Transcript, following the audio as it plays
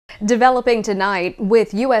Developing tonight,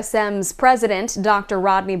 with USM's president, Dr.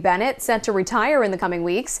 Rodney Bennett, set to retire in the coming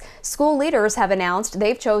weeks, school leaders have announced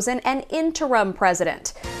they've chosen an interim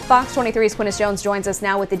president. Fox 23's Quentis Jones joins us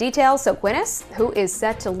now with the details. So Quentis, who is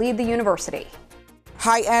set to lead the university?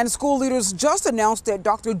 Hi, and school leaders just announced that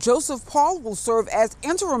Dr. Joseph Paul will serve as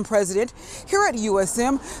interim president here at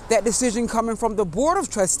USM. That decision coming from the Board of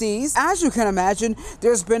Trustees. As you can imagine,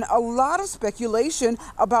 there's been a lot of speculation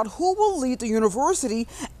about who will lead the university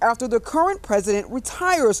after the current president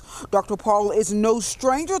retires. Dr. Paul is no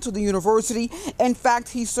stranger to the university. In fact,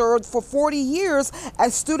 he served for 40 years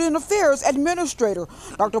as student affairs administrator.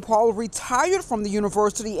 Dr. Paul retired from the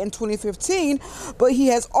university in 2015, but he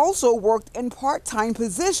has also worked in part-time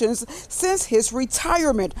positions since his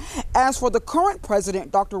retirement. As for the current president,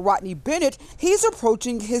 Dr. Rodney Bennett, he's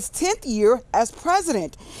approaching his 10th year as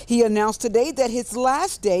president. He announced today that his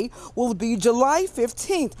last day will be July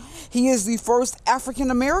 15th. He is the first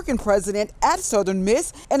African-American president at Southern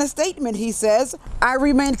Miss. In a statement, he says, "I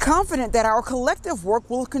remain confident that our collective work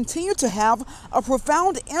will continue to have a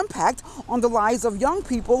profound impact on the lives of young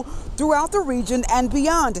people throughout the region and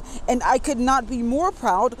beyond. And I could not be more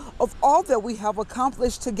proud of all that we have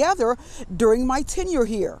accomplished together during my tenure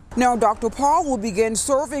here." Now, Dr. Paul will begin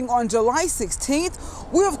serving on July 16th.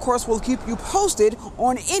 We, of course, will keep you posted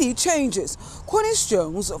on any changes. Quentis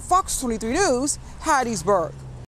Jones, Fox 23 News, Hattiesburg.